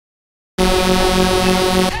One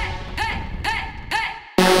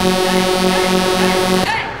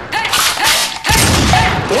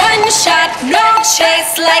shot, no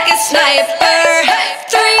chase like a sniper.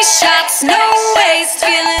 3 shots, no waste,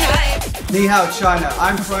 feeling hype. Ni hao, China.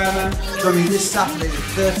 I'm Kryoman. Join me this Saturday, the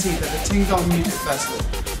 13th, at the Dong Music Festival.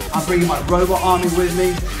 I'm bringing my robot army with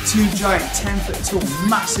me. 2 giant, 10-foot tall,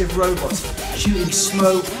 massive robots shooting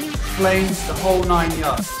smoke, flames, the whole 9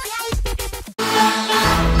 yards.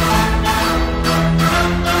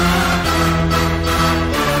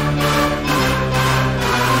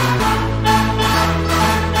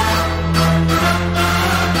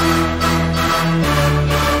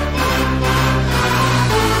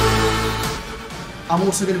 I'm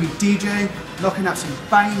also going to be DJing, knocking out some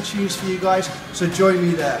banging tunes for you guys, so join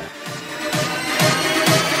me there.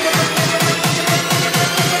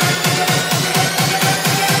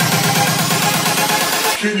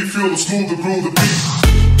 Can you feel the smooth groove, the beat?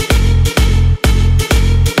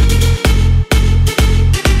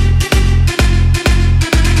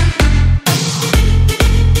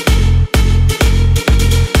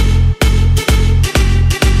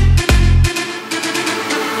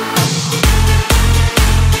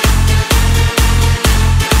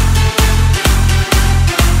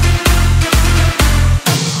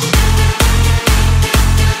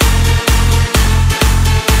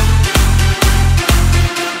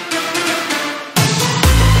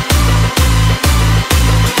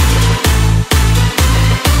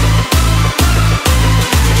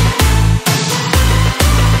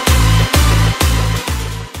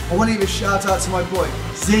 I want to give a shout out to my boy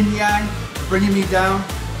Zin Yang for bringing me down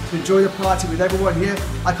to enjoy the party with everyone here.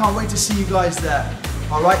 I can't wait to see you guys there.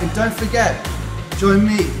 Alright, and don't forget, join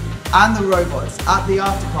me and the robots at the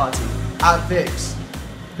after party at Vic's.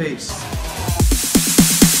 Peace.